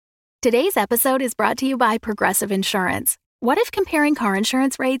Today's episode is brought to you by Progressive Insurance. What if comparing car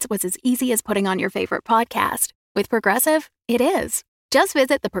insurance rates was as easy as putting on your favorite podcast? With Progressive, it is. Just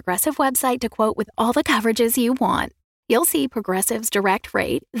visit the Progressive website to quote with all the coverages you want. You'll see Progressive's direct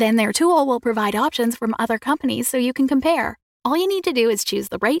rate, then their tool will provide options from other companies so you can compare. All you need to do is choose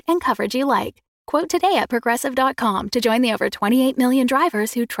the rate and coverage you like. Quote today at Progressive.com to join the over 28 million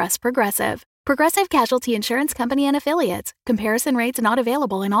drivers who trust Progressive. Progressive Casualty Insurance Company and Affiliates. Comparison rates not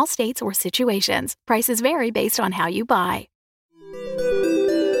available in all states or situations. Prices vary based on how you buy.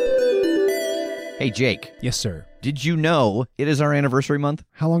 Hey, Jake. Yes, sir. Did you know it is our anniversary month?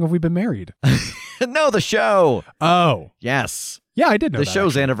 How long have we been married? No, the show. Oh. Yes. Yeah, I did know the that.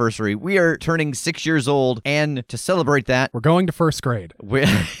 show's actually. anniversary. We are turning 6 years old, and to celebrate that, We're going to first grade.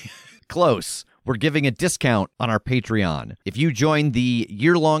 we're close. We're giving a discount on our Patreon. If you join the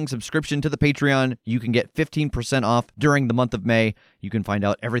year-long subscription to the Patreon, you can get 15% off during the month of May. You can find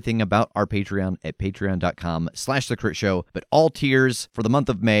out everything about our Patreon at patreon.com/The Critshow. But all tiers for the month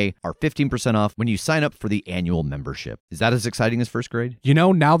of May are 15% off when you sign up for the annual membership. Is that as exciting as first grade? You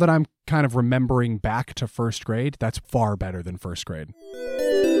know, now that I'm kind of remembering back to first grade, that's far better than first grade.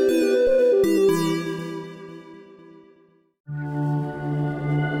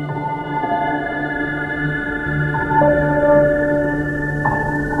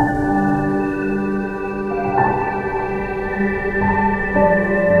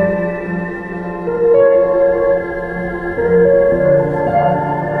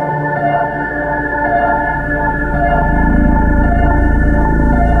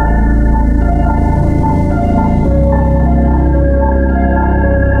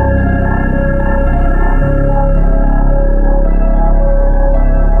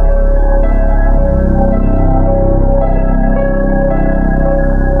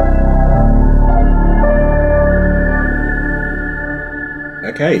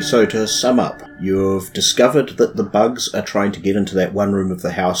 Okay, so to sum up, you've discovered that the bugs are trying to get into that one room of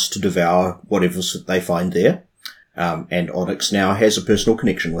the house to devour whatever they find there. And Onyx now has a personal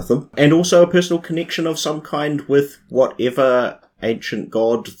connection with them. And also a personal connection of some kind with whatever ancient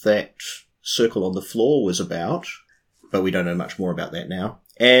god that circle on the floor was about. But we don't know much more about that now.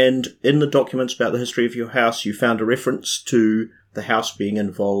 And in the documents about the history of your house, you found a reference to the house being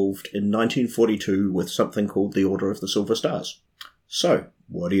involved in 1942 with something called the Order of the Silver Stars. So,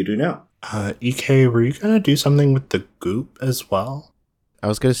 what do you do now? EK, were you going to do something with the goop as well? I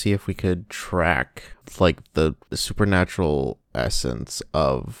was going to see if we could track, like, the supernatural essence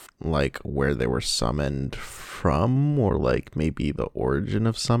of, like, where they were summoned from, or, like, maybe the origin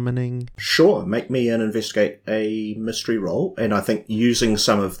of summoning. Sure, make me an investigate a mystery roll, and I think using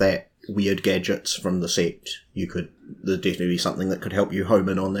some of that weird gadgets from the set, there'd definitely be something that could help you home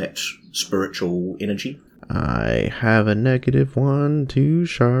in on that spiritual energy. I have a -1, too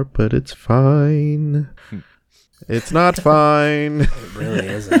sharp, but it's fine. It's not fine. It really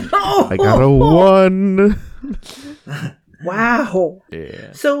isn't. I got a 1. Wow.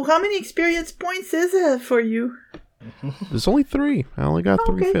 Yeah. So how many experience points is it for you? There's only 3. I only got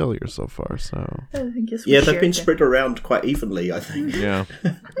 3 Okay. failures so far, so... I guess we Yeah, they've shared been that. spread around quite evenly, I think. Yeah.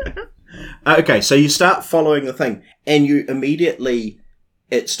 Okay, so you start following the thing, and you immediately...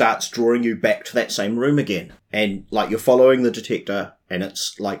 it starts drawing you back to that same room again. And, like, you're following the detector, and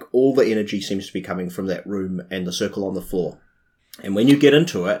it's like all the energy seems to be coming from that room and the circle on the floor. And when you get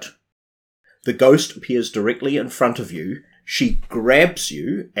into it, the ghost appears directly in front of you. She grabs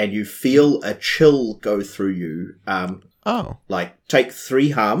you, and you feel a chill go through you. Oh. Like, take 3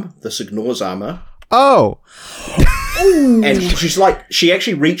 harm. This ignores armor. Oh! And she's like, she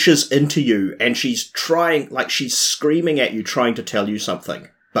actually reaches into you, and she's trying, like, she's screaming at you, trying to tell you something.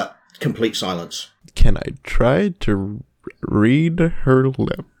 But complete silence. Can I try to read her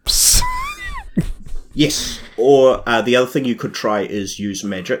lips? Yes. Or the other thing you could try is use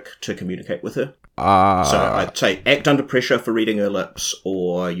magic to communicate with her. So I'd say act under pressure for reading her lips,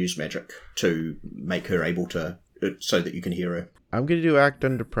 or use magic to make her able to, so that you can hear her. I'm gonna do act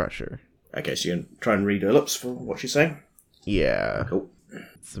under pressure. Okay, so you can try and read her lips for what she's saying. Yeah. Cool.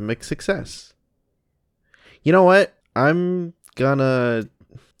 It's a mixed success. You know what? I'm gonna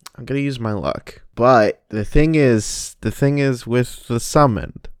use my luck. But the thing is with the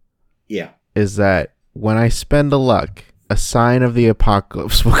summoned Yeah. is that when I spend a luck, a sign of the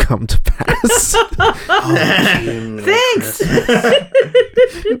apocalypse will come to pass. Thanks!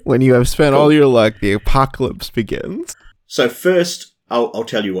 When you have spent all your luck, the apocalypse begins. So first, I'll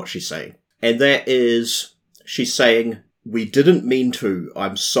tell you what she's saying. And that is, she's saying, "We didn't mean to.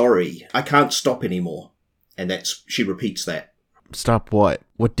 I'm sorry. I can't stop anymore." And she repeats that. Stop what?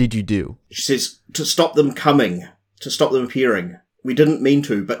 What did you do? She says, to stop them coming, to stop them appearing. We didn't mean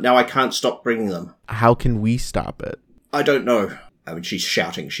to, but now I can't stop bringing them. How can we stop it? I don't know. I mean, she's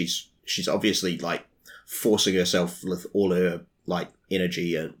shouting. She's obviously, like, forcing herself with all her, like,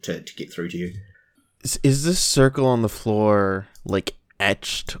 energy to get through to you. Is this circle on the floor, like,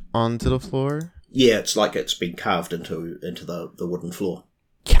 etched onto the floor? Yeah, it's like it's been carved into the wooden floor.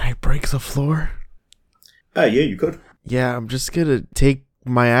 Can I break the floor? Yeah, you could. Yeah, I'm just gonna take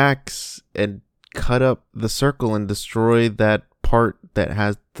my axe and cut up the circle and destroy that part that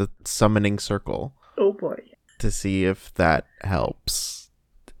has the summoning circle. Oh boy. To see if that helps.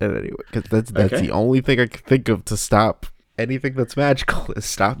 And anyway, because that's Okay. the only thing I can think of to stop anything that's magical is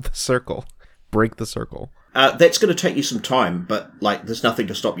stop the circle. Break the circle. That's going to take you some time, but, like, there's nothing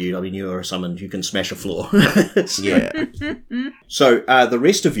to stop you. I mean, you are summoned. You can smash a floor. Yeah. So, the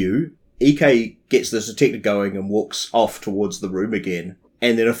rest of you, Ek gets the detector going and walks off towards the room again.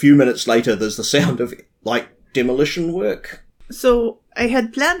 And then a few minutes later, there's the sound of, like, demolition work. So I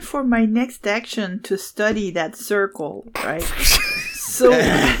had planned for my next action to study that circle, right? So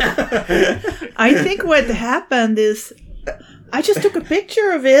I think what happened is I just took a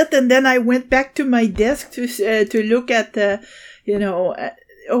picture of it, and then I went back to my desk to look at the,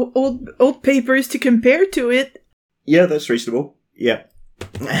 old papers to compare to it. Yeah, that's reasonable. Yeah.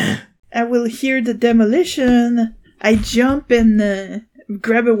 I will hear the demolition. I jump and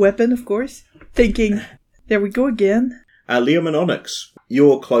grab a weapon, of course, thinking, there we go again. Liam and Onyx,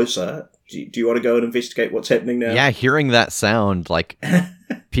 you're closer. Do you want to go and investigate what's happening now? Yeah, hearing that sound, like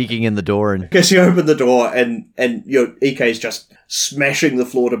peeking in the door and Because you open the door and your EK's just smashing the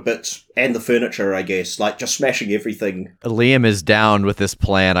floor to bits and the furniture, I guess. Like, just smashing everything. Liam is down with this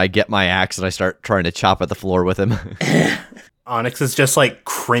plan. I get my axe and I start trying to chop at the floor with him. Onyx is just like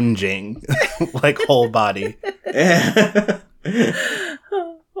cringing, like whole body.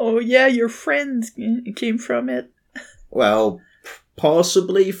 Oh yeah, your friends came from it. Well,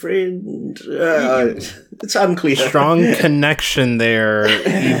 possibly, friend. It's unclear. Strong connection there,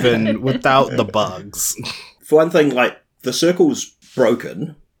 even without the bugs. For one thing, like, the circle's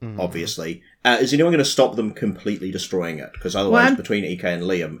broken, obviously. Is anyone going to stop them completely destroying it? Because otherwise, between EK and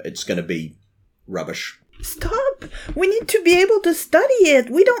Liam, it's going to be rubbish. Stop! We need to be able to study it.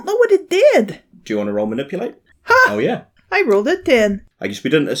 We don't know what it did. Do you want to roll manipulate? Ha! Oh, yeah. I rolled a 10. I guess we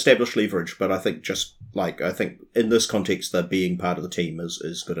didn't establish leverage, but I think in this context, the being part of the team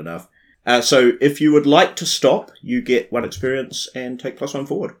is good enough. So if you would like to stop, you get 1 experience and take +1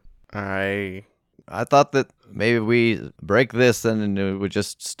 forward. I thought that maybe we break this and it would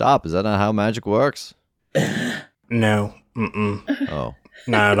just stop. Is that not how magic works? No. Mm-mm. Oh.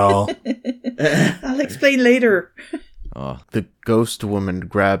 Not at all. I'll explain later. Oh. the ghost woman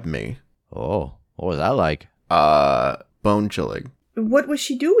grabbed me. Oh. What was that like? Bone chilling. What was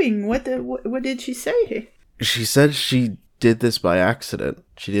she doing? What did she say? She said she did this by accident.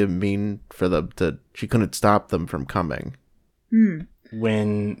 She didn't mean for them to. She couldn't stop them from coming.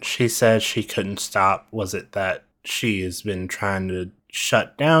 When she said she couldn't stop, was it that she has been trying to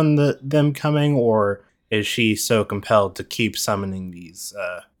shut down them coming, or is she so compelled to keep summoning these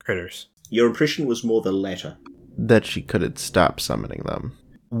critters? Your impression was more the latter. That she couldn't stop summoning them.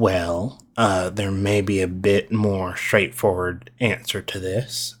 Well, there may be a bit more straightforward answer to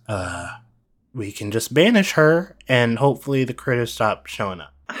this. We can just banish her, and hopefully the critters stop showing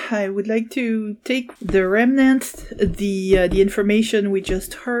up. I would like to take the remnants, the information we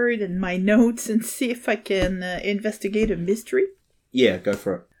just heard, and my notes, and see if I can investigate a mystery. Yeah, go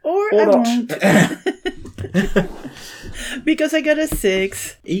for it. Or I won't. Because I got a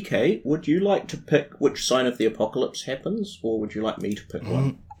 6. EK, would you like to pick which sign of the apocalypse happens, or would you like me to pick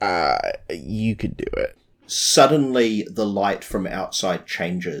one? You could do it. Suddenly, the light from outside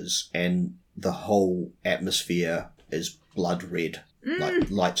changes, and the whole atmosphere is blood red, like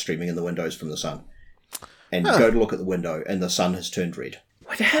light streaming in the windows from the sun. And you go to look at the window, and the sun has turned red.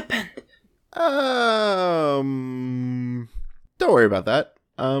 What happened? Don't worry about that.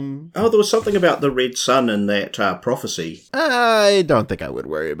 Oh, there was something about the red sun in that prophecy. I don't think I would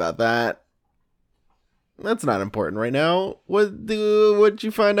worry about that. That's not important right now. What'd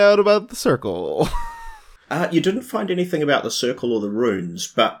you find out about the circle? You didn't find anything about the circle or the runes,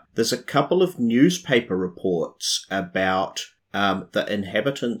 but there's a couple of newspaper reports about the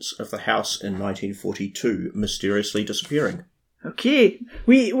inhabitants of the house in 1942 mysteriously disappearing. Okay,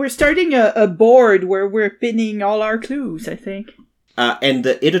 we're starting a board where we're pinning all our clues, I think. And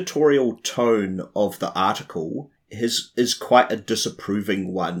the editorial tone of the article is quite a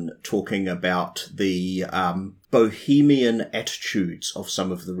disapproving one, talking about the bohemian attitudes of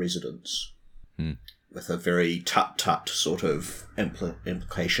some of the residents, with a very tut-tut sort of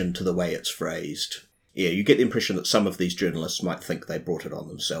implication to the way it's phrased. Yeah, you get the impression that some of these journalists might think they brought it on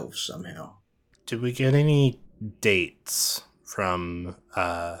themselves somehow. Did we get any dates from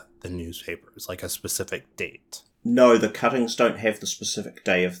the newspapers, like a specific date? No, the cuttings don't have the specific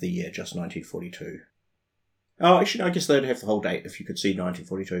day of the year, just 1942. Oh, actually, I guess they'd have the whole date if you could see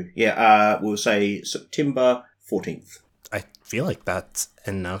 1942. Yeah, we'll say September 14th. I feel like that's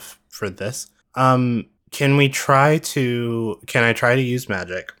enough for this. Can I try to use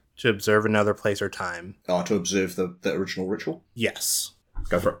magic to observe another place or time? Oh, to observe the original ritual? Yes.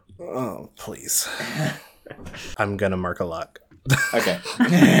 Go for it. Oh, please. I'm gonna mark a luck. Okay.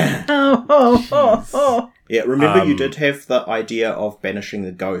 Oh. Yeah, remember you did have the idea of banishing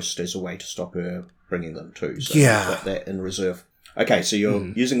the ghost as a way to stop her bringing them too. So yeah. You've got that in reserve. Okay, so you're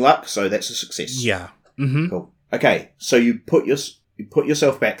using luck, so that's a success. Yeah. Mm-hmm. Cool. Okay, so you put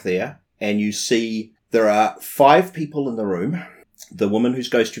yourself back there, and you see there are 5 people in the room. The woman whose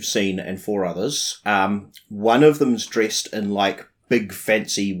ghost you've seen and 4 others. One of them's dressed in like big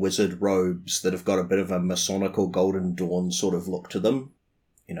fancy wizard robes that have got a bit of a Masonical Golden Dawn sort of look to them.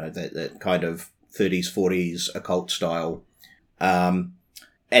 You know, that kind of 30s, 40s occult style. And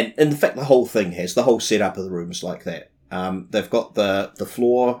in fact, the whole thing has, the whole setup of the room's like that. They've got the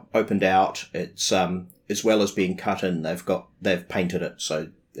floor opened out. It's, as well as being cut in, they've painted it so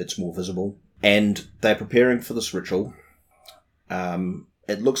it's more visible. And they're preparing for this ritual.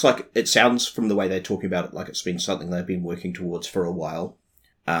 It looks like, it sounds from the way they're talking about it like it's been something they've been working towards for a while.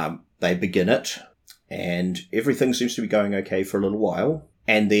 They begin it, and everything seems to be going okay for a little while.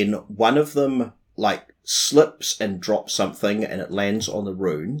 And then one of them, like, slips and drops something, and it lands on the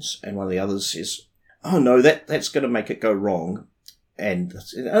runes, and one of the others says, "Oh no, that's going to make it go wrong." And,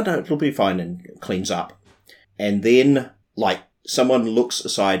 "Oh no, it'll be fine," and cleans up. And then, like, someone looks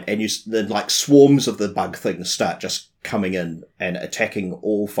aside, and then, like, swarms of the bug things start just coming in and attacking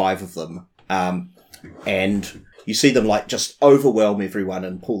all 5 of them. And you see them, like, just overwhelm everyone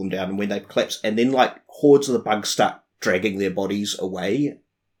and pull them down, and when they collapse, and then, like, hordes of the bugs start dragging their bodies away,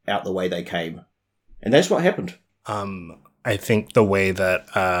 out the way they came. And that's what happened. I think the way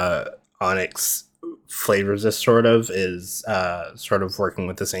that Onyx flavors this is sort of working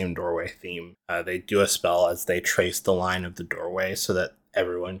with the same doorway theme. They do a spell as they trace the line of the doorway so that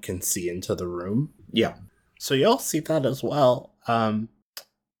everyone can see into the room. Yeah. So you'll see that as well.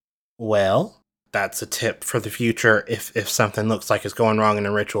 Well, that's a tip for the future. If something looks like it's going wrong in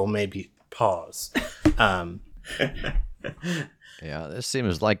a ritual, maybe pause. Yeah, this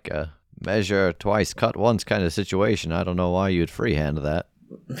seems like a measure twice, cut once kind of situation. I don't know why you'd freehand that.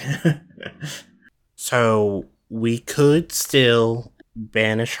 So we could still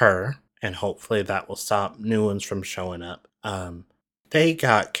banish her, and hopefully that will stop new ones from showing up. They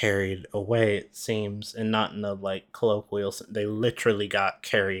got carried away, it seems, and not in the like colloquial sense. They literally got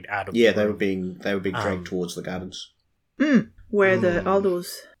carried out of. Yeah, the room. they were being dragged towards the gardens. Where all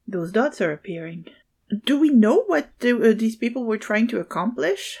those dots are appearing. Do we know what these people were trying to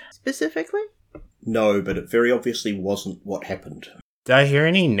accomplish specifically? No, but it very obviously wasn't what happened. Did I hear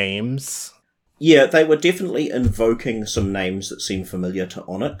any names? Yeah, they were definitely invoking some names that seem familiar to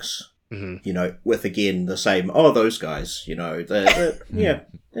Onyx. Mm-hmm. You know, with again the same, those guys, you know, that's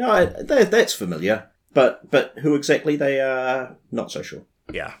familiar. But who exactly they are, not so sure.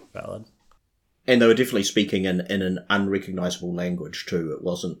 Yeah, valid. And they were definitely speaking in an unrecognizable language too. It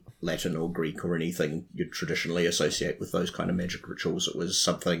wasn't Latin or Greek or anything you'd traditionally associate with those kind of magic rituals. It was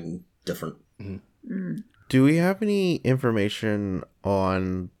something different. Mm-hmm. Mm. Do we have any information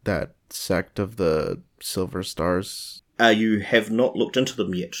on that sect of the Silver Stars? You have not looked into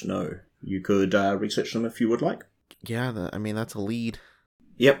them yet, no. You could research them if you would like. Yeah, that's a lead.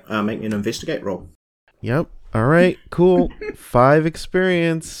 Yep, make me an investigate roll. Yep. All right, cool. 5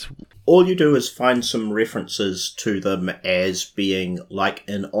 experience. All you do is find some references to them as being like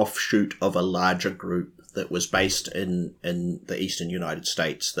an offshoot of a larger group that was based in the eastern United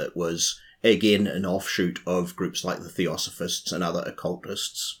States that was, again, an offshoot of groups like the Theosophists and other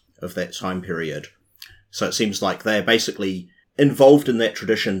occultists of that time period. So it seems like they're basically involved in that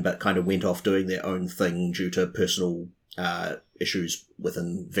tradition but kind of went off doing their own thing due to personal issues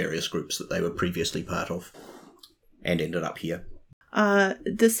within various groups that they were previously part of and ended up here.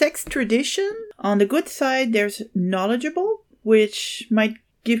 The sex tradition, on the good side, there's knowledgeable, which might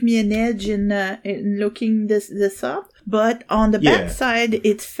give me an edge in looking this up. But on the back side,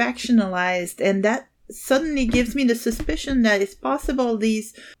 it's factionalized, and that suddenly gives me the suspicion that it's possible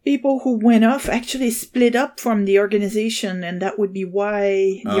these people who went off actually split up from the organization, and that would be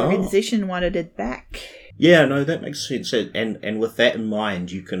why the organization wanted it back. Yeah, no, that makes sense. And with that in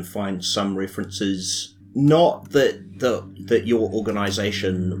mind, you can find some references Not that your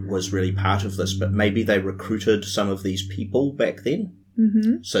organization was really part of this, but maybe they recruited some of these people back then,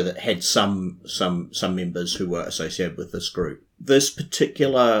 so that had some members who were associated with this group. This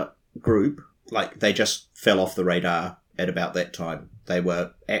particular group, like, they just fell off the radar at about that time. They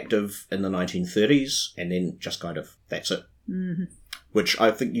were active in the 1930s, and then just kind of, that's it. Mm-hmm. Which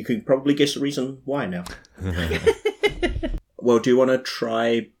I think you can probably guess the reason why now. Well, do you want to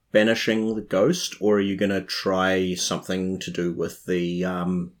try banishing the ghost, or are you going to try something to do with the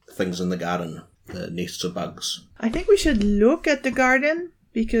things in the garden, the nests of bugs? I think we should look at the garden,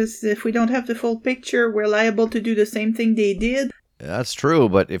 because if we don't have the full picture, we're liable to do the same thing they did. That's true,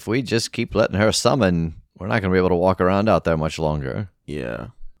 but if we just keep letting her summon, we're not going to be able to walk around out there much longer. Yeah.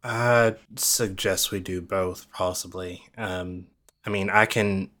 I suggest we do both, possibly. I mean, I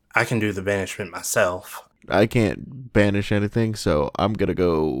can do the banishment myself. I can't banish anything, so I'm gonna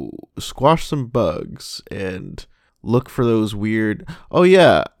go squash some bugs and look for those weird... Oh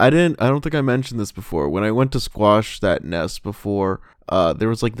yeah, I don't think I mentioned this before. When I went to squash that nest before, there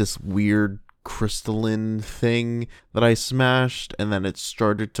was like this weird crystalline thing that I smashed, and then it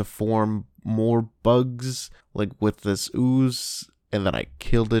started to form more bugs, like with this ooze, and then I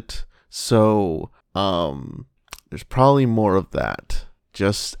killed it. So, there's probably more of that,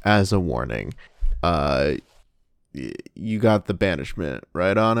 just as a warning. You got the banishment,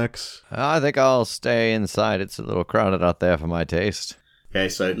 right, Onyx? I think I'll stay inside. It's a little crowded out there for my taste. Okay,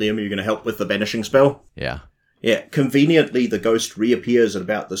 so Liam, are you going to help with the banishing spell? Yeah. Yeah, conveniently the ghost reappears at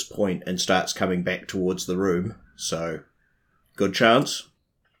about this point and starts coming back towards the room, so good chance.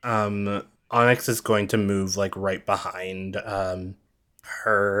 Onyx is going to move, like, right behind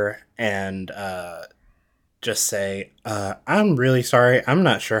her and just say, I'm really sorry. I'm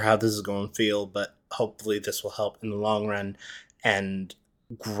not sure how this is going to feel, but hopefully this will help in the long run. And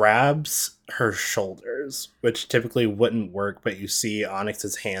grabs her shoulders, which typically wouldn't work, but you see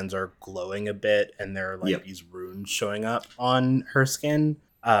Onyx's hands are glowing a bit, and there are like these runes showing up on her skin.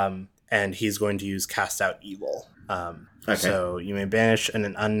 And he's going to use Cast Out Evil. Okay. So you may banish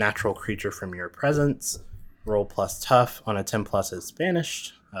an unnatural creature from your presence. Roll plus tough. On a 10 plus is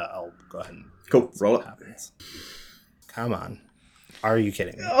banished. I'll go ahead and roll it. Happens. Come on. Are you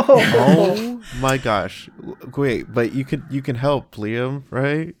kidding me? Oh my gosh. Wait, but you can help, Liam,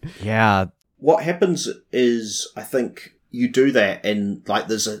 right? Yeah. What happens is, I think you do that and like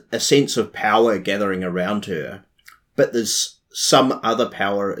there's a sense of power gathering around her, but there's some other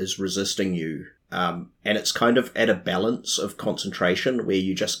power is resisting you. And it's kind of at a balance of concentration where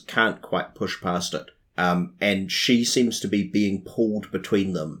you just can't quite push past it. And she seems to be being pulled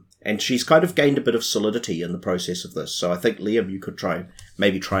between them. And she's kind of gained a bit of solidity in the process of this. So I think, Liam, you could try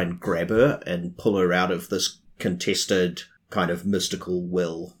and grab her and pull her out of this contested kind of mystical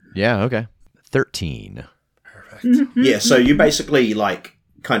will. Yeah, okay. 13. Perfect. Yeah, so you basically, like,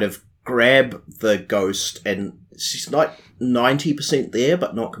 kind of grab the ghost, and she's like 90% there,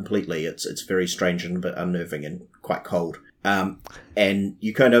 but not completely. It's very strange and a bit unnerving and quite cold. And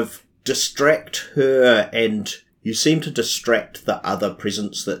you kind of distract her, and you seem to distract the other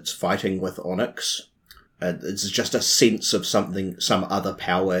presence that's fighting with Onyx. It's just a sense of some other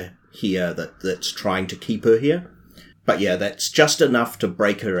power here that's trying to keep her here. But yeah, that's just enough to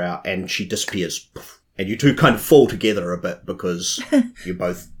break her out, and she disappears. And you two kind of fall together a bit because you're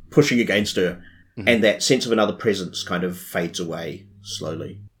both pushing against her. Mm-hmm. And that sense of another presence kind of fades away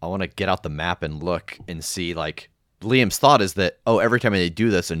slowly. I want to get out the map and look and see, like, Liam's thought is that, every time they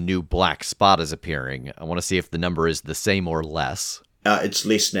do this, a new black spot is appearing. I want to see if the number is the same or less. It's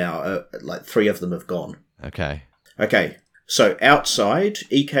less now. Like 3 of them have gone. Okay. So outside,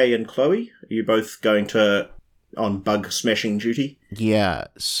 EK and Chloe, are you both going on bug smashing duty? Yeah.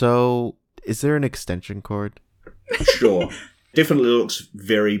 So is there an extension cord? Sure. Definitely looks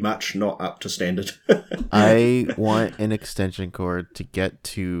very much not up to standard. I want an extension cord to get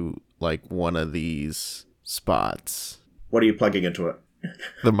to, like, one of these spots. What are you plugging into it?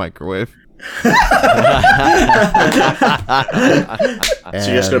 The microwave. So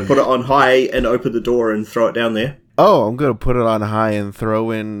you're just going to put it on high and open the door and throw it down there? Oh, I'm going to put it on high and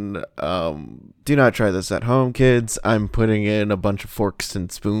throw in... do not try this at home, kids. I'm putting in a bunch of forks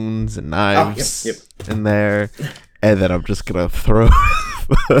and spoons and knives in there. And then I'm just going to throw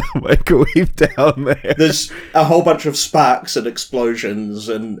the microwave down there. There's a whole bunch of sparks and explosions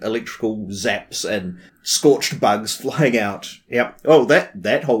and electrical zaps and scorched bugs flying out. Yep. Oh,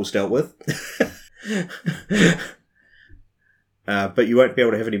 that hole's dealt with. But you won't be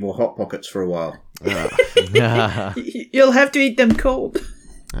able to have any more Hot Pockets for a while. You'll have to eat them cold.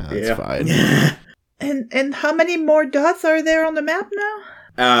 That's fine. And how many more dots are there on the map now?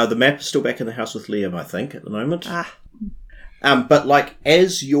 The map is still back in the house with Liam, I think, at the moment. Ah. But like,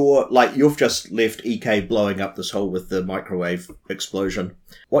 as you've just left EK blowing up this hole with the microwave explosion.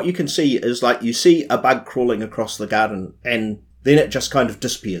 What you can see is like, you see a bug crawling across the garden, and then it just kind of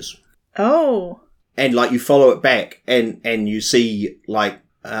disappears. Oh. And like, you follow it back, and you see like,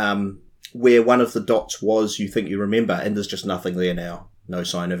 where one of the dots was, you think you remember, and there's just nothing there now. No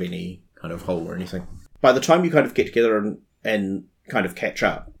sign of any kind of hole or anything. By the time you kind of get together and kind of catch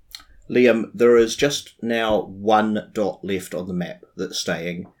up, Liam, there is just now one dot left on the map that's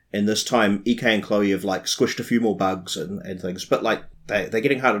staying. And this time, EK and Chloe have like squished a few more bugs and things, but like they're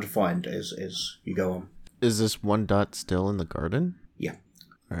getting harder to find as you go on. Is this one dot still in the garden? Yeah.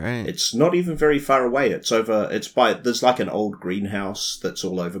 All right. It's not even very far away. There's like an old greenhouse that's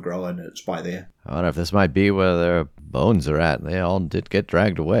all overgrown. It's by there. I wonder if this might be where their bones are at. They all did get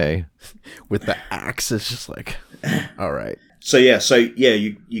dragged away. With the axe, it's just like, all right. So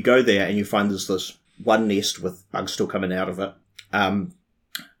you go there and you find there's this one nest with bugs still coming out of it.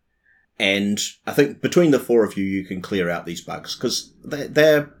 And I think between the four of you, you can clear out these bugs because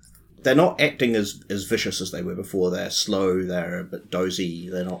they're not acting as vicious as they were before. They're slow, they're a bit dozy,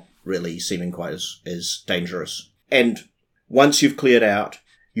 they're not really seeming quite as dangerous. And once you've cleared out,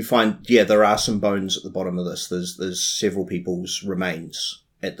 you find, there are some bones at the bottom of this. There's several people's remains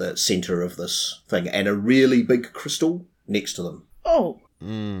at the centre of this thing, and a really big crystal next to them. Oh.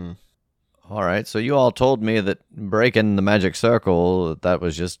 All right, so you all told me that breaking the magic circle, that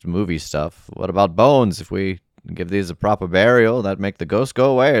was just movie stuff. What about bones? If we give these a proper burial, that'd make the ghost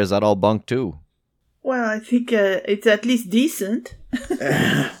go away, or is that all bunk too? Well, I think it's at least decent.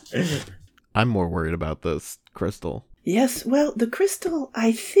 I'm more worried about this crystal. Yes, well, the crystal,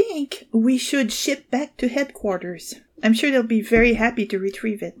 I think we should ship back to headquarters. I'm sure they'll be very happy to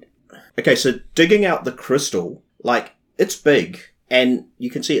retrieve it. Okay, so digging out the crystal, like, it's big, and you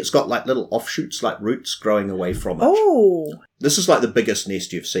can see it's got like little offshoots, like roots growing away from it. Oh! This is like the biggest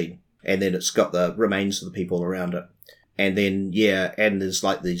nest you've seen. And then it's got the remains of the people around it. And then, and there's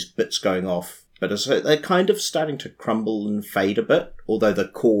like these bits going off. But they're kind of starting to crumble and fade a bit, although the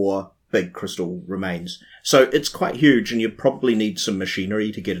core big crystal remains. So it's quite huge, and you probably need some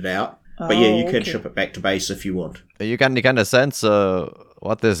machinery to get it out. But you can ship it back to base if you want. You got any kind of sense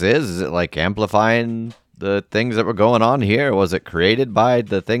what this is? Is it like amplifying the things that were going on here? Was it created by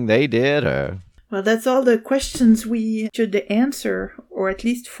the thing they did, or? Well, that's all the questions we should answer, or at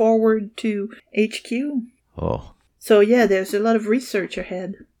least forward to HQ. Oh. So there's a lot of research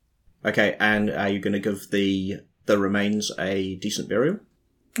ahead. Okay, and are you going to give the remains a decent burial?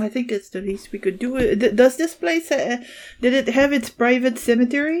 I think it's the least we could do. Does this place, did it have its private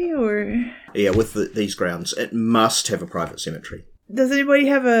cemetery, or? Yeah, with these grounds, it must have a private cemetery. Does anybody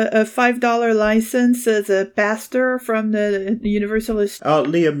have a $5 license as a pastor from the Universalist?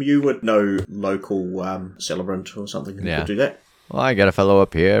 Liam, you would know local celebrant or something who could do that. Well, I got a fellow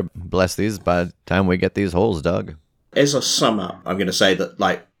up here. Bless these by the time we get these holes dug. As a sum up, I'm going to say that,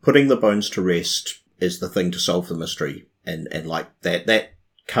 like, putting the bones to rest is the thing to solve the mystery. And like, that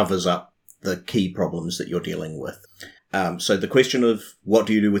covers up the key problems that you're dealing with. So the question of what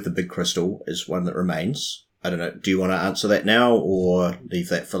do you do with the big crystal is one that remains. I don't know, do you want to answer that now or leave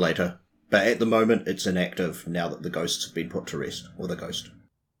that for later? But at the moment, it's inactive now that the ghosts have been put to rest, or the ghost.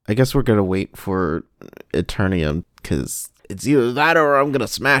 I guess we're going to wait for Eternium, because it's either that or I'm going to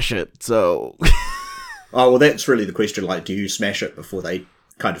smash it, so... Oh, well, that's really the question, like, do you smash it before they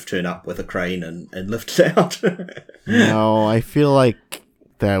kind of turn up with a crane and lift it out? No, I feel like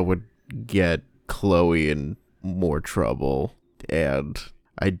that would get Chloe in more trouble, and...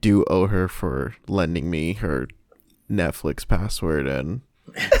 I do owe her for lending me her Netflix password and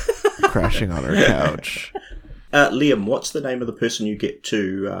crashing on her couch. Liam, what's the name of the person you get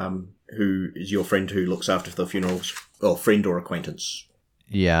to, who is your friend who looks after the funerals? Or friend or acquaintance?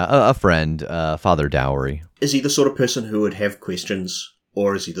 Yeah, a friend, Father Dowry. Is he the sort of person who would have questions,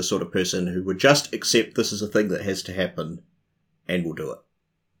 or is he the sort of person who would just accept this is a thing that has to happen and will do it?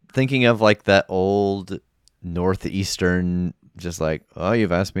 Thinking of like that old northeastern... Just like, oh,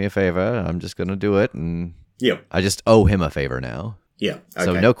 you've asked me a favor, I'm just going to do it, and I just owe him a favor now. Yeah. Okay,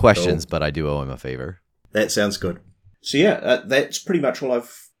 so no questions, but I do owe him a favor. That sounds good. So that's pretty much all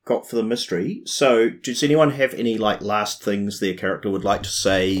I've got for the mystery. So does anyone have any like last things their character would like to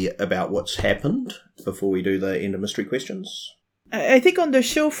say about what's happened before we do the end of mystery questions? I think on the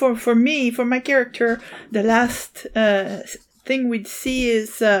show, for me, for my character, the last thing we'd see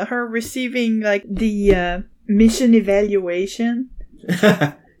is her receiving like the... mission evaluation.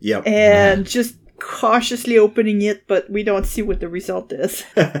 Yep. And just cautiously opening it, but we don't see what the result is.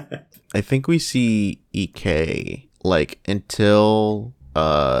 I think we see EK, like, until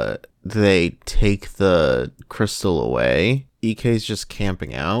they take the crystal away, EK's just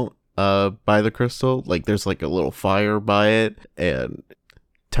camping out by the crystal. Like, there's like a little fire by it and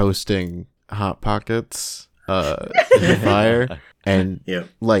toasting Hot Pockets in the fire. And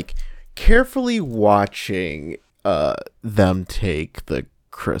like carefully watching them take the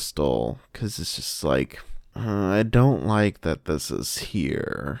crystal, because it's just like, I don't like that this is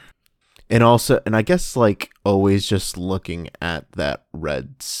here. And also, and I guess like always just looking at that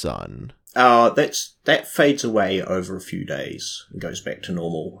red sun. That fades away over a few days and goes back to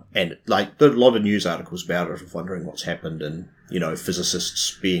normal. And like there are a lot of news articles about it of wondering what's happened, and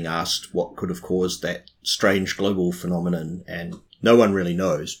physicists being asked what could have caused that strange global phenomenon, and no one really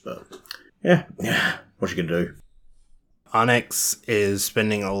knows. But yeah, what you gonna do? Onyx is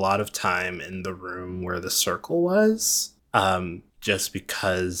spending a lot of time in the room where the circle was, just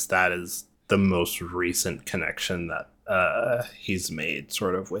because that is the most recent connection that he's made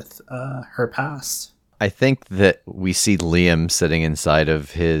sort of with her past. I think that we see Liam sitting inside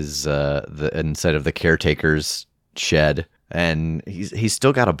of his inside of the caretaker's shed, and he's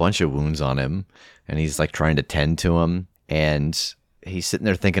still got a bunch of wounds on him, and he's like trying to tend to him, and he's sitting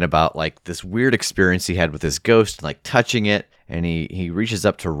there thinking about like this weird experience he had with his ghost, and like touching it, and he reaches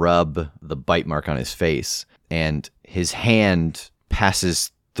up to rub the bite mark on his face, and his hand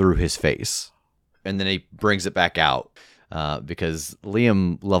passes through his face, and then he brings it back out because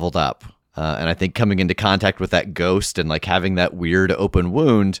Liam leveled up, and I think coming into contact with that ghost and like having that weird open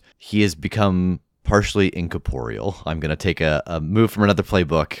wound, he has become partially incorporeal. I'm gonna take a move from another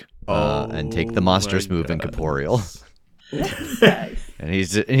playbook and take the monstrous move, incorporeal. And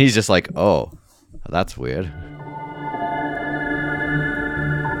he's just like, oh, that's weird.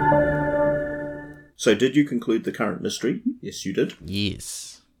 So did you conclude the current mystery? Yes, you did.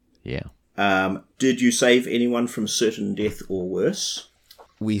 Yes. Yeah. Did you save anyone from certain death or worse?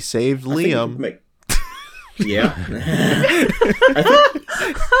 We saved Liam. Yeah.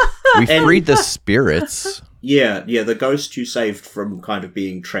 We freed the spirits. Yeah, the ghost you saved from kind of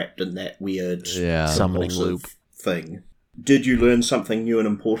being trapped in that weird summoning loop thing. Did you learn something new and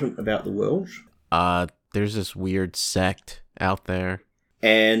important about the world? There's this weird sect out there.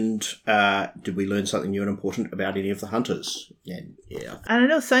 And did we learn something new and important about any of the hunters? And, yeah. I don't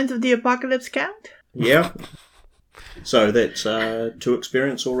know, signs of the apocalypse count? Yeah. So that's 2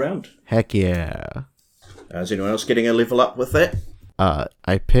 experience all round. Heck yeah. Is anyone else getting a level up with that?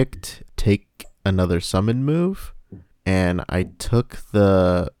 I picked take another summon move, and I took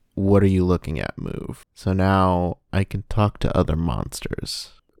the what are you looking at move. So now I can talk to other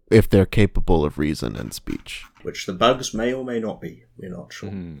monsters if they're capable of reason and speech. Which the bugs may or may not be. We're not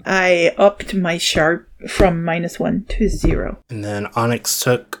sure. I upped my sharp from -1 to 0. And then Onyx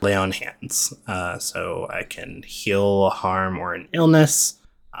took Lay on Hands. So I can heal a harm or an illness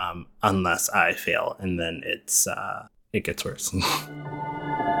unless I fail. And then it gets worse.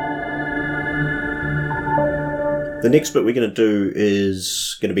 The next bit we're going to do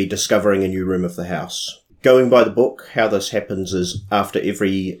is going to be discovering a new room of the house. Going by the book, how this happens is after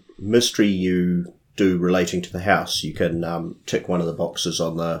every mystery you do relating to the house, you can tick one of the boxes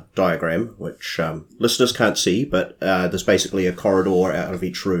on the diagram, which listeners can't see, but there's basically a corridor out of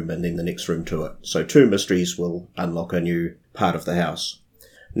each room and then the next room to it. So 2 mysteries will unlock a new part of the house.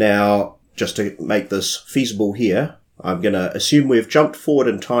 Now, just to make this feasible here, I'm going to assume we've jumped forward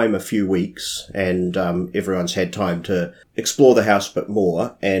in time a few weeks and everyone's had time to explore the house a bit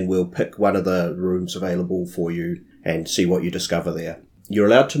more, and we'll pick one of the rooms available for you and see what you discover there. You're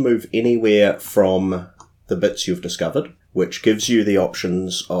allowed to move anywhere from the bits you've discovered, which gives you the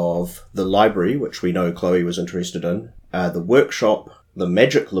options of the library, which we know Chloe was interested in, the workshop, the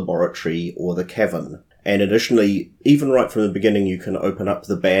magic laboratory, or the cavern. And additionally, even right from the beginning, you can open up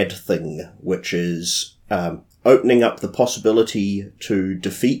the bad thing, which is opening up the possibility to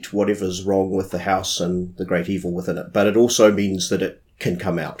defeat whatever's wrong with the house and the great evil within it. But it also means that it can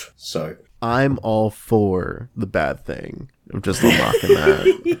come out. So I'm all for the bad thing. I'm just unlocking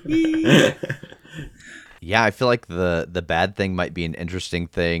that. Yeah, I feel like the bad thing might be an interesting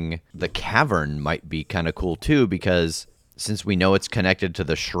thing. The cavern might be kind of cool too, because since we know it's connected to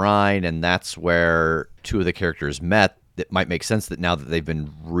the shrine and that's where 2 of the characters met, it might make sense that now that they've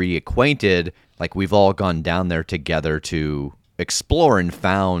been reacquainted, like we've all gone down there together to explore and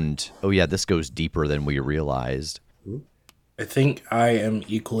found, oh yeah, this goes deeper than we realized. I think I am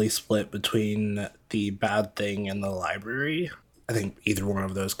equally split between the bad thing and the library. I think either one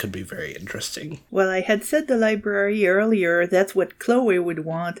of those could be very interesting. Well, I had said the library earlier, that's what Chloe would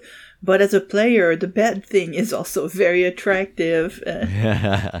want, but as a player, the bad thing is also very attractive.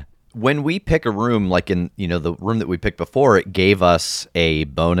 When we pick a room, like in, the room that we picked before, it gave us a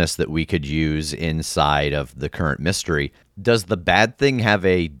bonus that we could use inside of the current mystery. Does the bad thing have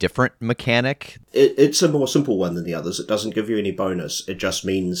a different mechanic? It's a more simple one than the others. It doesn't give you any bonus. It just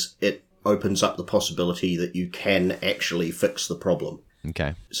means it opens up the possibility that you can actually fix the problem.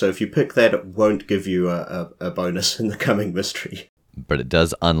 Okay. So if you pick that, it won't give you a bonus in the coming mystery. But it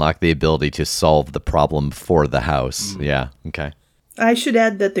does unlock the ability to solve the problem for the house. Yeah, okay. I should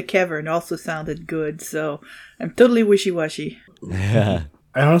add that the cavern also sounded good, so I'm totally wishy-washy. Yeah.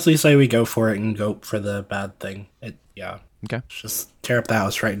 I honestly say we go for it and go for the bad thing. Okay. Just tear up the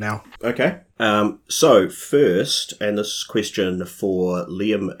house right now. Okay. So first, and this is a question for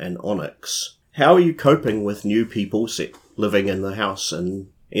Liam and Onyx, how are you coping with new people living in the house and,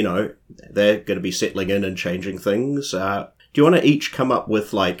 they're going to be settling in and changing things? Do you want to each come up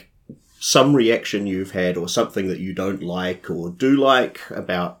with, some reaction you've had or something that you don't like or do like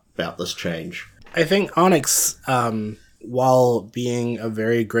about this change? I think Onyx, while being a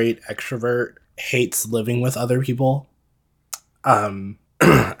very great extrovert, hates living with other people. I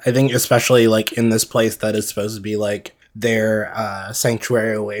think especially in this place that is supposed to be their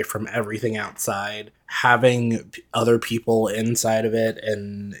sanctuary away from everything outside, having other people inside of it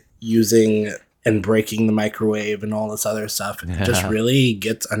and using and breaking the microwave and all this other stuff just really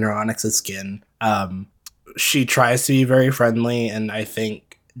gets under Onyx's skin. She tries to be very friendly and I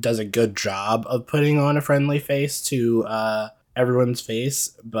think does a good job of putting on a friendly face to everyone's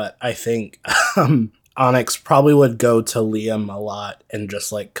face, but I think Onyx probably would go to Liam a lot and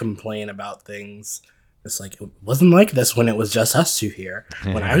just complain about things. It's it wasn't like this when it was just us two here.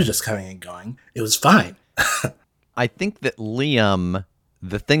 When I was just coming and going, it was fine. I think that Liam,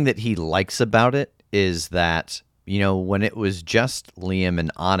 the thing that he likes about it is that, when it was just Liam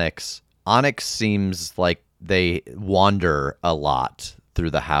and Onyx seems like they wander a lot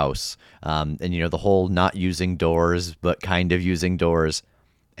through the house. And, the whole not using doors, but kind of using doors.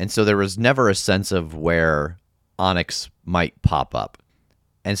 And so there was never a sense of where Onyx might pop up.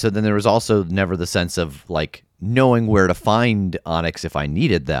 And so then there was also never the sense of knowing where to find Onyx if I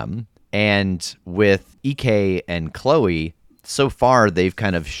needed them. And with EK and Chloe, so far they've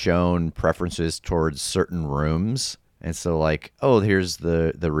kind of shown preferences towards certain rooms. And so here's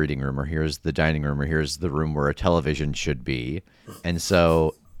the reading room, or here's the dining room, or here's the room where a television should be. And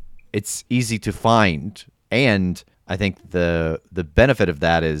so it's easy to find. And I think the benefit of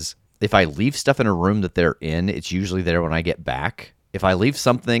that is if I leave stuff in a room that they're in, it's usually there when I get back. If I leave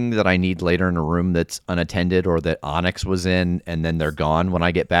something that I need later in a room that's unattended or that Onyx was in and then they're gone when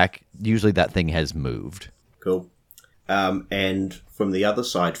I get back, usually that thing has moved. Cool. And from the other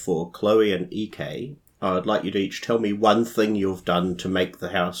side for Chloe and EK, I'd like you to each tell me one thing you've done to make the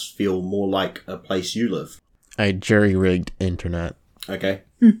house feel more like a place you live. I jerry-rigged internet. Okay.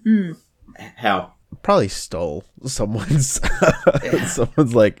 How? Probably stole someone's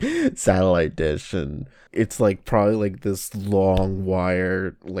satellite dish, and it's probably this long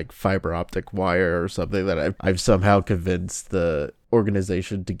wire, fiber optic wire or something that I've somehow convinced the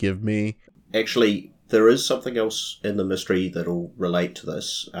organization to give me. Actually, there is something else in the mystery that'll relate to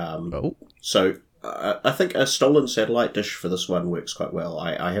this. So I think a stolen satellite dish for this one works quite well.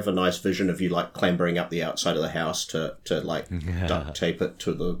 I have a nice vision of you clambering up the outside of the house to duct tape it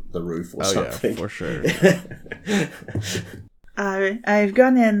to the roof or something. Yeah, for sure. I've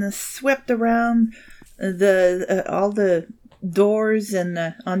gone and swept around all the doors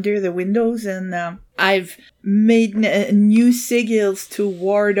and under the windows, and I've made new sigils to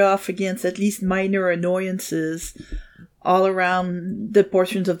ward off against at least minor annoyances all around the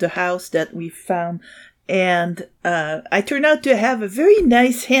portions of the house that we found. And I turned out to have a very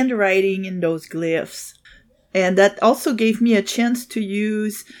nice handwriting in those glyphs. And that also gave me a chance to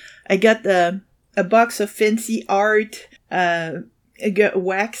use... I got a box of fancy art, I got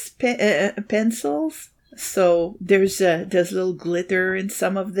wax pencils. So there's little glitter in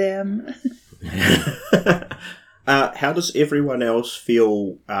some of them. How does everyone else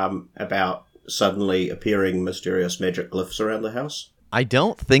feel about suddenly appearing mysterious magic glyphs around the house? I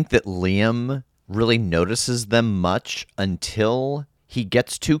don't think that Liam really notices them much until he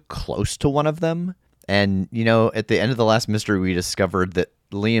gets too close to one of them. And, at the end of the last mystery, we discovered that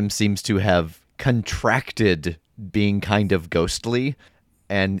Liam seems to have contracted being kind of ghostly.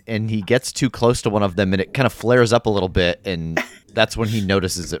 And he gets too close to one of them, and it kind of flares up a little bit, and that's when he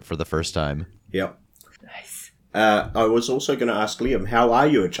notices it for the first time. Yep. I was also going to ask Liam, how are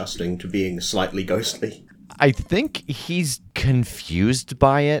you adjusting to being slightly ghostly? I think he's confused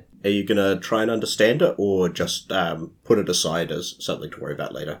by it. Are you going to try and understand it, or just put it aside as something to worry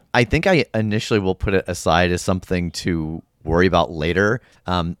about later? I think I initially will put it aside as something to worry about later.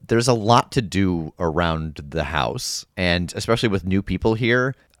 There's a lot to do around the house, and especially with new people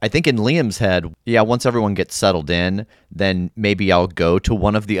here. I think in Liam's head, yeah, once everyone gets settled in, then maybe I'll go to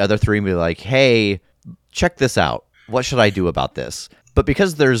one of the other three and be like, hey, check this out. What should I do about this? But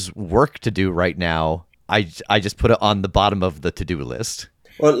because there's work to do right now, I just put it on the bottom of the to-do list.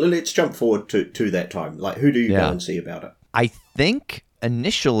 Well, let's jump forward to that time. Like, who do you go and see about it? I think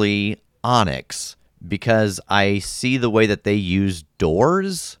initially Onyx, because I see the way that they use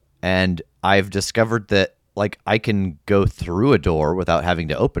doors, and I've discovered that like I can go through a door without having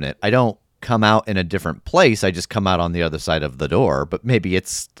to open it. I don't come out in a different place. I just come out on the other side of the door. But maybe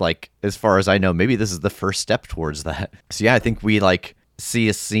it's like, as far as I know, maybe this is the first step towards that. So yeah, I think we like see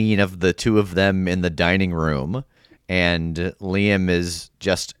a scene of the two of them in the dining room, and Liam is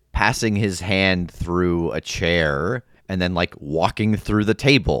just passing his hand through a chair and then like walking through the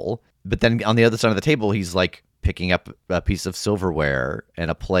table. But then on the other side of the table, he's like picking up a piece of silverware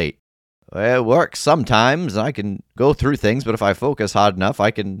and a plate. It works sometimes. I can go through things, but if I focus hard enough,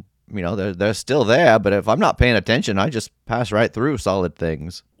 I can, they're still there. But if I'm not paying attention, I just pass right through solid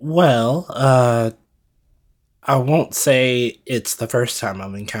things. Well, I won't say it's the first time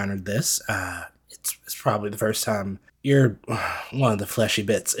I've encountered this. It's probably the first time you're one of the fleshy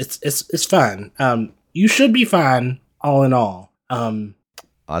bits. It's fine. You should be fine, all in all.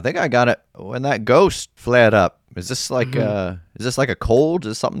 I think I got it when that ghost flared up. Is this like a cold?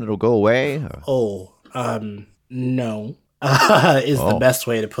 Is this something that'll go away? No. Is the best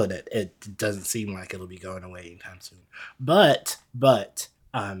way to put it. It doesn't seem like it'll be going away anytime soon. But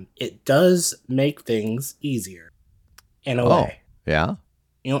it does make things easier in a way. Yeah.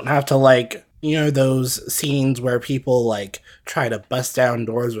 You don't have to those scenes where people like try to bust down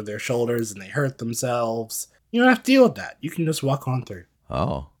doors with their shoulders and they hurt themselves. You don't have to deal with that. You can just walk on through.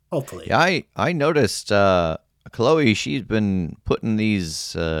 Oh. Hopefully. Yeah, I noticed Chloe, she's been putting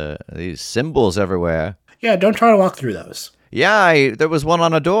these symbols everywhere. Yeah, don't try to walk through those. Yeah, there was one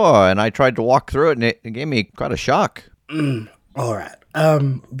on a door, and I tried to walk through it, and it gave me quite a shock. All right.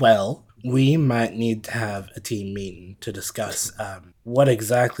 Well, we might need to have a team meeting to discuss what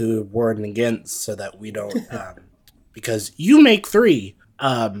exactly we're warding against so that we don't... because you make 3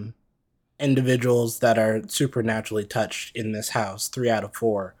 individuals that are supernaturally touched in this house, 3 out of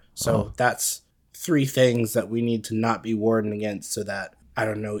 4. So that's 3 things that we need to not be warding against so that, I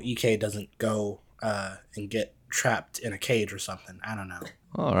don't know, EK doesn't go and get trapped in a cage or something. I don't know.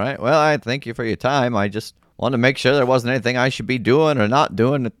 All right. Well, I thank you for your time. I just wanted to make sure there wasn't anything I should be doing or not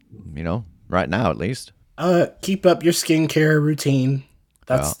doing, right now at least. Keep up your skincare routine.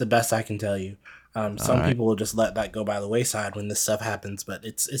 That's the best I can tell you. Some people will just let that go by the wayside when this stuff happens, but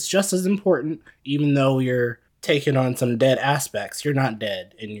it's just as important, even though you're taking on some dead aspects. You're not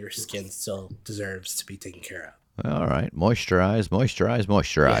dead, and your skin still deserves to be taken care of. All right. Moisturize.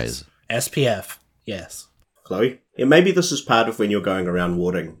 Yes. SPF. Yes. Chloe? Yeah, maybe this is part of when you're going around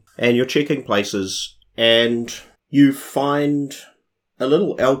warding, and you're checking places, and you find a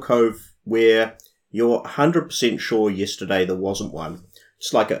little alcove where you're 100% sure yesterday there wasn't one.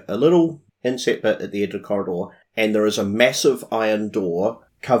 It's like a little inset bit at the end of the corridor, and there is a massive iron door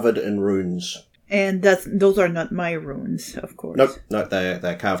covered in runes. And those are not my runes, of course. Nope,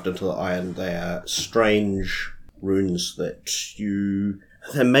 they're carved into the iron. They are strange runes that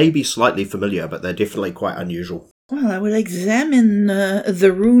they may be slightly familiar, but they're definitely quite unusual. Well, I will examine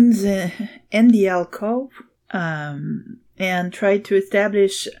the runes in the alcove and try to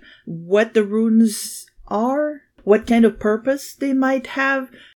establish what the runes are, what kind of purpose they might have.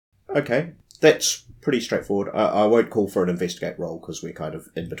 Okay, that's pretty straightforward. I won't call for an investigate roll because we're kind of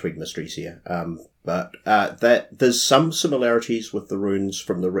in between mysteries here. But there's some similarities with the runes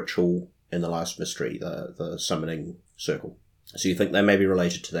from the ritual in the last mystery, the summoning circle. So you think they may be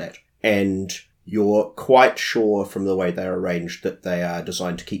related to that. And you're quite sure from the way they're arranged that they are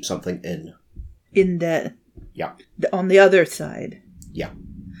designed to keep something in. In the... Yeah. On the other side. Yeah.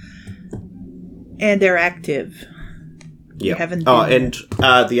 And they're active. Yeah. And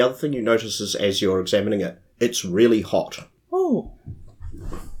the other thing you notice is as you're examining it, it's really hot. Oh.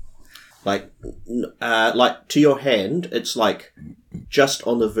 Like to your hand, it's like just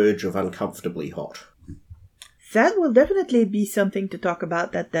on the verge of uncomfortably hot. That will definitely be something to talk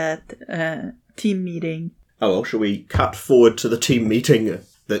about at that team meeting. Oh, well, shall we cut forward to the team meeting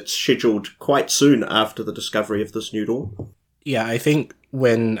that's scheduled quite soon after the discovery of this new door? Yeah, I think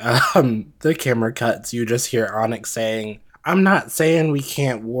when the camera cuts, you just hear Onyx saying, I'm not saying we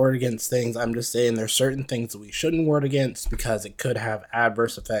can't ward against things. I'm just saying there's certain things that we shouldn't ward against because it could have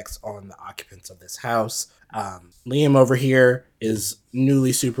adverse effects on the occupants of this house. Liam over here is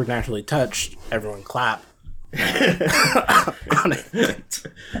newly supernaturally touched. Everyone clap. I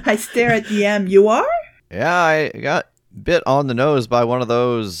stare at DM. You are? Yeah, I got bit on the nose by one of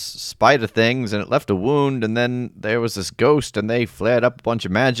those spider things, and it left a wound, and then there was this ghost, and they flared up a bunch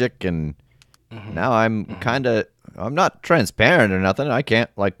of magic, and now I'm I'm not transparent or nothing. I can't,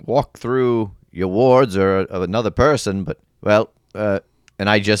 like, walk through your wards or another person, but, well, and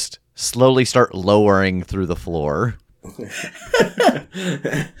I just slowly start lowering through the floor.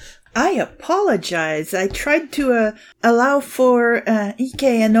 I apologize. I tried to allow for Ike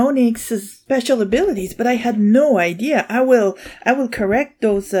and Onyx's special abilities, but I had no idea. I will correct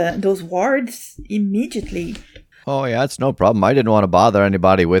those wards immediately. Oh, yeah, it's no problem. I didn't want to bother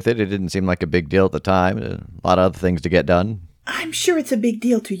anybody with it. It didn't seem like a big deal at the time. A lot of other things to get done. I'm sure it's a big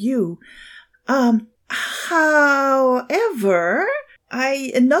deal to you. However,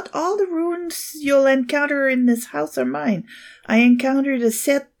 not all the runes you'll encounter in this house are mine. I encountered a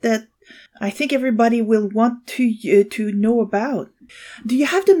set that I think everybody will want to know about. Do you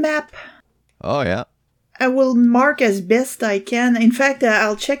have the map? Oh, yeah. I will mark as best I can. In fact,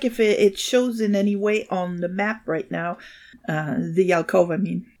 I'll check if it shows in any way on the map right now. The alcove, I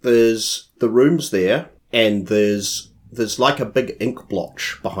mean. There's the rooms there, and there's like a big ink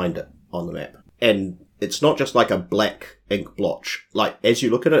blotch behind it on the map. And it's not just like a black ink blotch. Like, as you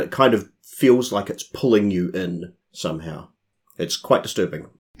look at it, it kind of feels like it's pulling you in somehow. It's quite disturbing.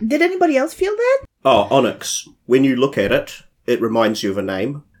 Did anybody else feel that? Oh, Onyx. When you look at it, it reminds you of a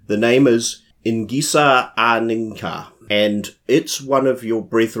name. The name is Ingisa Aninka, and it's one of your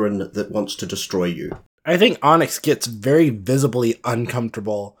brethren that wants to destroy you. I think Onyx gets very visibly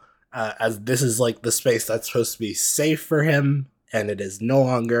uncomfortable, as this is like the space that's supposed to be safe for him, and it is no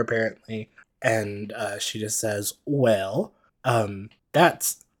longer, apparently. And she just says, well,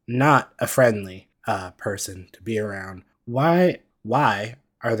 that's not a friendly person to be around. Why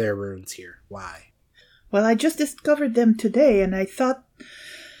are there runes here? Why? Well, I just discovered them today, and I thought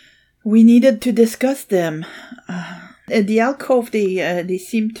we needed to discuss them. The alcove they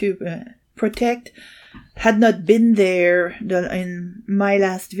seem to protect had not been there in my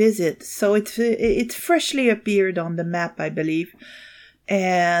last visit, so it's freshly appeared on the map, I believe.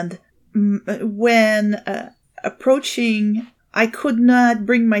 And when approaching, I could not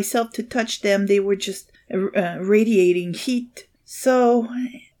bring myself to touch them. They were just radiating heat. So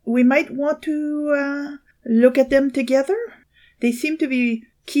we might want to look at them together. They seem to be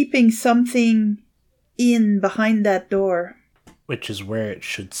keeping something in behind that door. Which is where it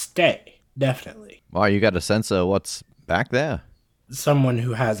should stay, definitely. Wow, you got a sense of what's back there? Someone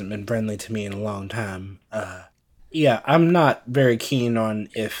who hasn't been friendly to me in a long time. Yeah, I'm not very keen on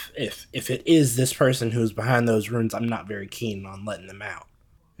if it is this person who's behind those runes, I'm not very keen on letting them out.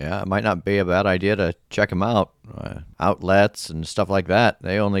 Yeah, it might not be a bad idea to check them out. Outlets and stuff like that,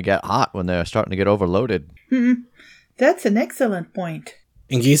 they only get hot when they're starting to get overloaded. That's an excellent point.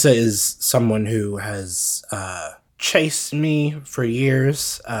 Ingisa is someone who has chased me for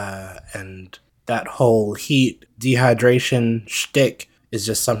years, and that whole heat, dehydration shtick is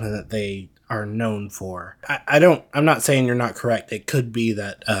just something that they are known for. I'm not saying you're not correct. It could be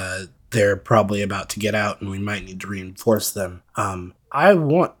that they're probably about to get out and we might need to reinforce them. I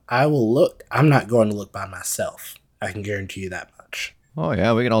will look. I'm not going to look by myself. I can guarantee you that much. Oh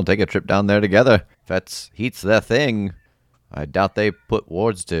yeah, we can all take a trip down there together. If heat's their thing, I doubt they put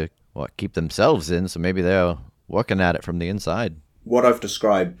wards to keep themselves in, so maybe they're working at it from the inside. What I've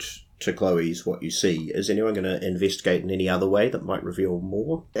described to Chloe is what you see. Is anyone going to investigate in any other way that might reveal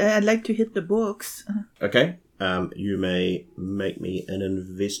more? I'd like to hit the books. Okay. You may make me an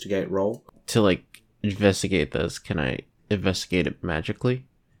investigate roll. To, investigate this, can I investigate it magically?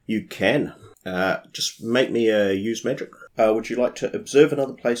 You can. Just make me use magic. Would you like to observe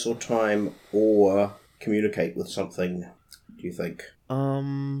another place or time, or communicate with something, do you think?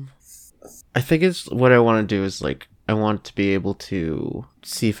 I think it's what I want to do is, I want to be able to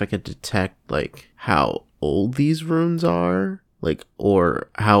see if I can detect, how old these runes are, or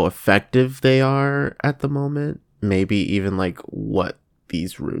how effective they are at the moment. Maybe even, what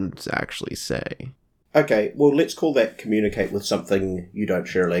these runes actually say. Okay, well, let's call that communicate with something you don't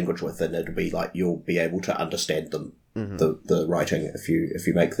share a language with, and it'll be you'll be able to understand them, the writing, if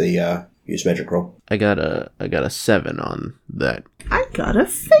you make the use magic roll. I got a 7 on that. I got a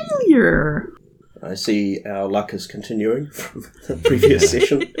failure. I see our luck is continuing from the previous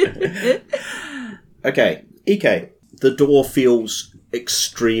session. Okay, Ike, the door feels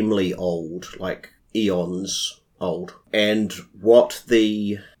extremely old, eons old, and what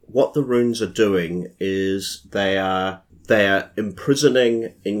the runes are doing is they are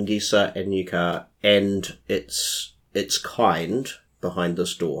imprisoning Ingisa and Yuka and its kind behind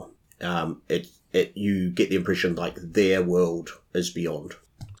this door. you get the impression like their world is beyond.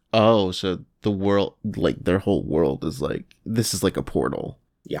 Oh, so the world, like their whole world is like, this is like a portal.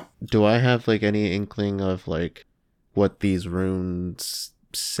 Yeah. Do I have like any inkling of like what these runes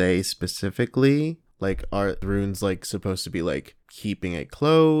say specifically? Like, are runes like supposed to be like keeping it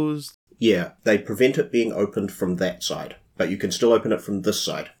closed? Yeah, they prevent it being opened from that side, but you can still open it from this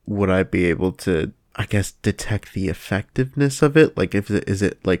side. Would I be able to, I guess, detect the effectiveness of it? Like, is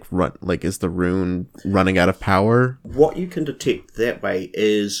it like is the rune running out of power? What you can detect that way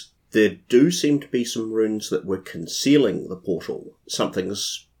is there do seem to be some runes that were concealing the portal.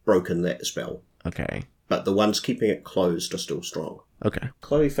 Something's broken that spell. Okay. But the ones keeping it closed are still strong. Okay.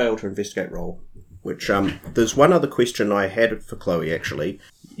 Chloe failed her investigate roll, which, there's one other question I had for Chloe, actually.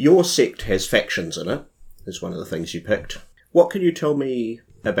 Your sect has factions in it, is one of the things you picked. What can you tell me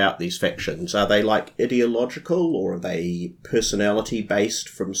about these factions? Are they, like, ideological, or are they personality-based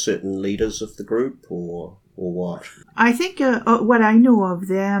from certain leaders of the group, or what? I think what I know of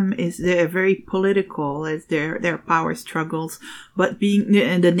them is they're very political as their power struggles, but being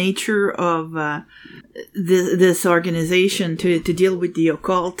in the nature of this organization to deal with the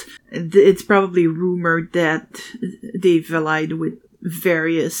occult, it's probably rumored that they've allied with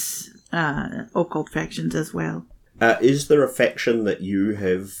various occult factions as well. Is there a faction that you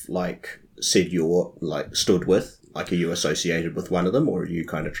have, like, said you're, like, stood with? Like, are you associated with one of them, or are you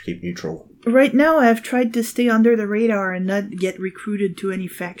kind of keep neutral? Right now, I've tried to stay under the radar and not get recruited to any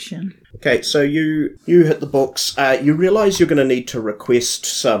faction. Okay, so you hit the books. You realise you're going to need to request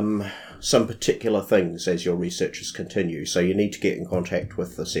some particular things as your researches continue. So you need to get in contact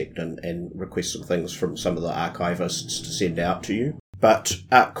with the sect and request some things from some of the archivists to send out to you. But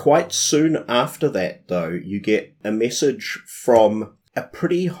quite soon after that, though, you get a message from a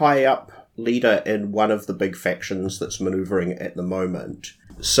pretty high up leader in one of the big factions that's manoeuvring at the moment,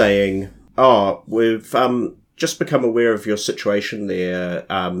 saying, we've just become aware of your situation there,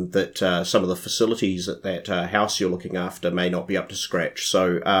 that some of the facilities at that house you're looking after may not be up to scratch.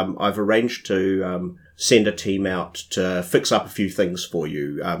 So I've arranged to send a team out to fix up a few things for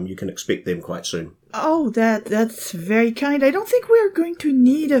you. You can expect them quite soon. Oh, that's very kind. I don't think we're going to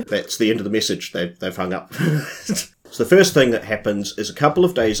need a... That's the end of the message. They've hung up. So the first thing that happens is a couple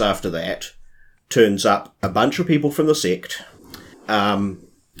of days after that, turns up a bunch of people from the sect to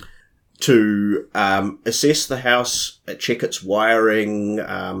assess the house, check its wiring.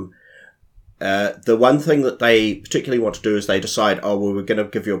 The one thing that they particularly want to do is they decide, we're going to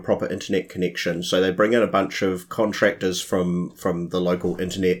give you a proper internet connection. So they bring in a bunch of contractors from the local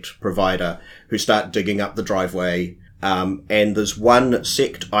internet provider who start digging up the driveway. And there's one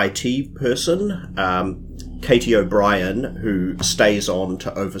sect IT person, Katie O'Brien, who stays on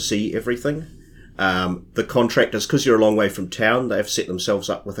to oversee everything. The contractors, because you're a long way from town, they've set themselves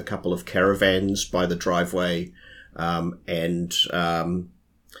up with a couple of caravans by the driveway, and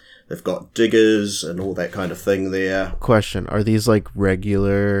they've got diggers and all that kind of thing there. Question, are these like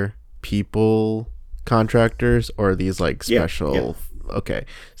regular people contractors, or are these like special? Yeah. Okay,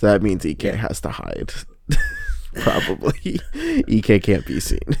 so that means EK has to hide. Probably. EK can't be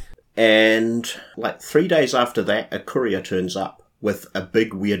seen. And like 3 days after that, a courier turns up with a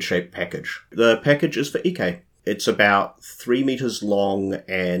big weird-shaped package. The package is for EK. It's about 3 meters long,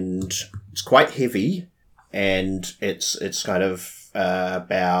 and it's quite heavy, and it's kind of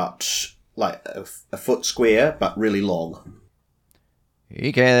about like a foot square, but really long.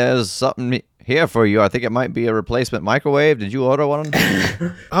 EK, there's something here for you. I think it might be a replacement microwave. Did you order one?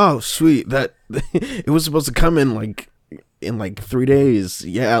 Oh, sweet. That it was supposed to come in like 3 days.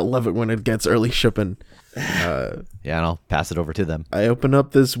 Yeah, I love it when it gets early shipping. Yeah, and I'll pass it over to them. I open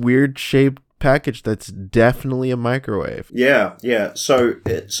up this weird shaped package that's definitely a microwave. Yeah. So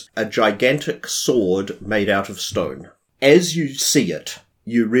it's a gigantic sword made out of stone. As you see it,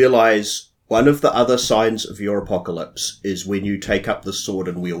 you realize one of the other signs of your apocalypse is when you take up the sword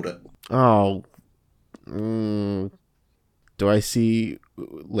and wield it. Oh. Do I see,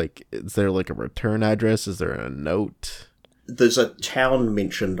 like, is there like a return address? Is there a note? There's a town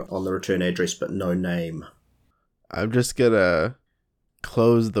mentioned on the return address, but no name. I'm just gonna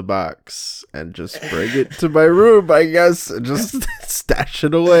close the box and just bring it to my room, I guess, and just stash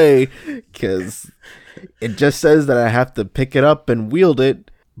it away, because it just says that I have to pick it up and wield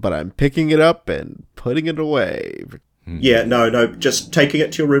it, but I'm picking it up and putting it away. Yeah, no, just taking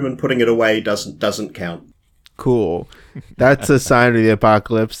it to your room and putting it away doesn't count. Cool. That's a sign of the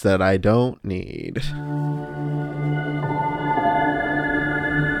apocalypse that I don't need.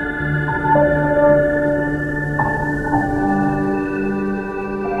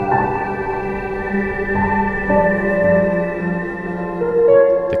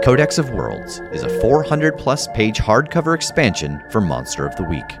 The Codex of Worlds is a 400-plus page hardcover expansion for Monster of the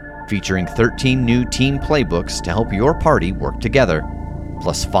Week, featuring 13 new team playbooks to help your party work together,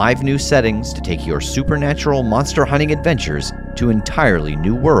 plus 5 new settings to take your supernatural monster hunting adventures to entirely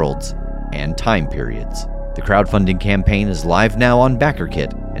new worlds and time periods. The crowdfunding campaign is live now on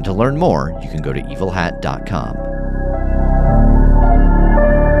BackerKit, and to learn more, you can go to evilhat.com.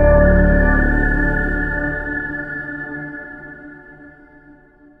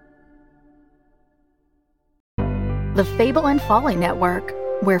 The Fable and Folly Network,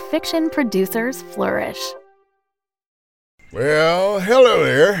 where fiction producers flourish. Well, hello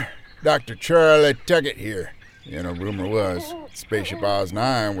there. Dr. Charlie Tuckett here. You know, rumor was Spaceship Oz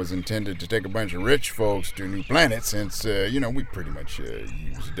 9 was intended to take a bunch of rich folks to a new planet since, we pretty much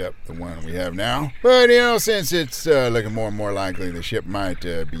used up the one we have now. But, since it's looking more and more likely the ship might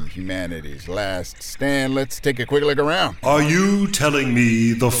be humanity's last stand, let's take a quick look around. Are you telling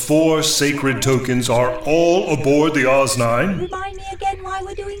me the 4 sacred tokens are all aboard the Oz 9? Remind me again why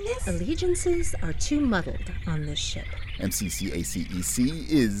we're doing this? Allegiances are too muddled on this ship. MCCACEC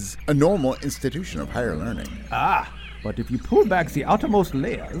is a normal institution of higher learning. But if you pull back the outermost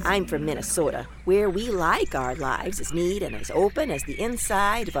layers... I'm from Minnesota, where we like our lives as neat and as open as the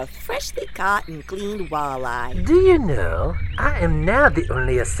inside of a freshly caught and cleaned walleye. Do you know, I am now the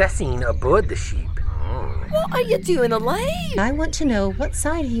only assassin aboard the ship. What are you doing, Elaine? I want to know what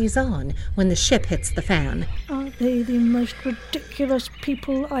side he's on when the ship hits the fan. Are they the most ridiculous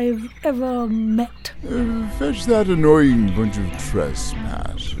people I've ever met? Fetch that annoying bunch of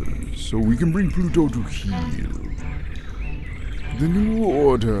trespassers so we can bring Pluto to heel. The new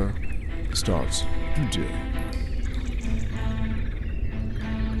order starts today.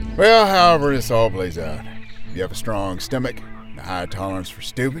 Well, however this all plays out, if you have a strong stomach and a high tolerance for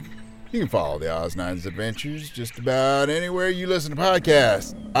stupid, you can follow the Oz 9's adventures just about anywhere you listen to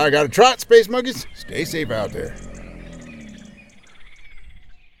podcasts. I got a trot, Space Monkeys. Stay safe out there.